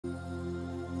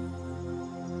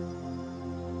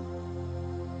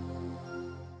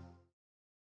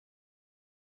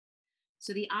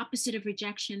So the opposite of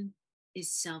rejection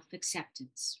is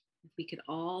self-acceptance. If we could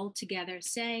all together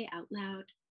say out loud,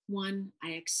 1,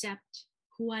 I accept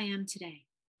who I am today.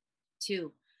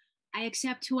 2, I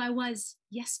accept who I was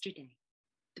yesterday.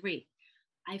 3,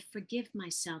 I forgive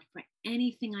myself for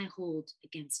anything I hold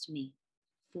against me.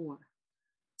 4,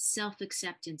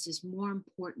 self-acceptance is more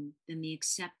important than the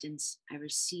acceptance I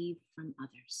receive from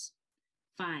others.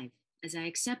 5, as I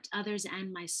accept others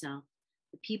and myself,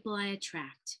 the people I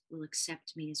attract will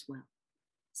accept me as well.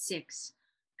 6,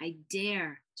 I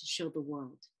dare to show the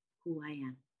world who I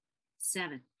am.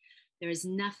 7, there is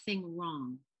nothing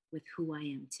wrong with who I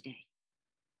am today.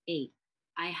 8,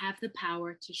 I have the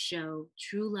power to show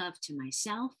true love to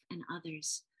myself and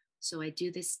others, so I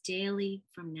do this daily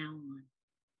from now on.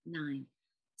 9,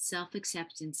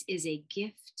 self-acceptance is a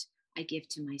gift I give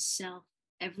to myself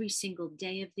every single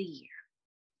day of the year.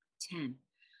 10,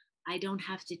 I don't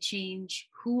have to change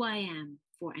who I am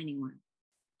for anyone.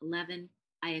 11,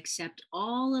 I accept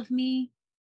all of me.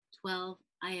 12,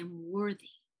 I am worthy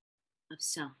of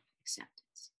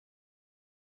self-acceptance.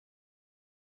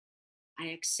 I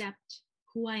accept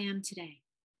who I am today.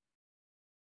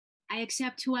 I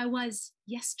accept who I was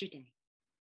yesterday.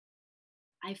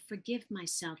 I forgive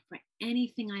myself for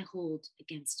anything I hold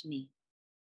against me.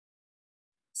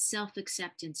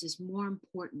 Self-acceptance is more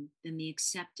important than the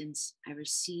acceptance I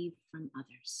receive from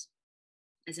others.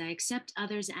 As I accept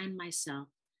others and myself,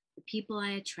 the people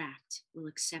I attract will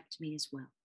accept me as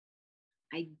well.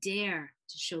 I dare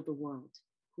to show the world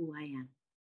who I am.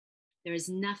 There is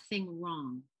nothing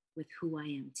wrong with who I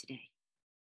am today.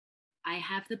 I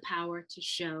have the power to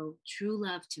show true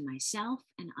love to myself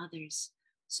and others,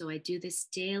 so I do this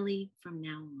daily from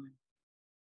now on.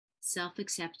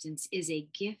 Self-acceptance is a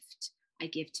gift I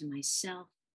give to myself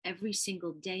every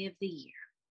single day of the year.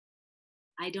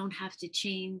 I don't have to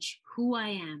change who I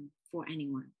am for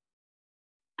anyone.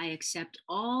 I accept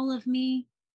all of me.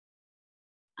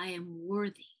 I am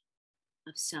worthy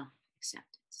of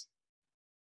self-acceptance.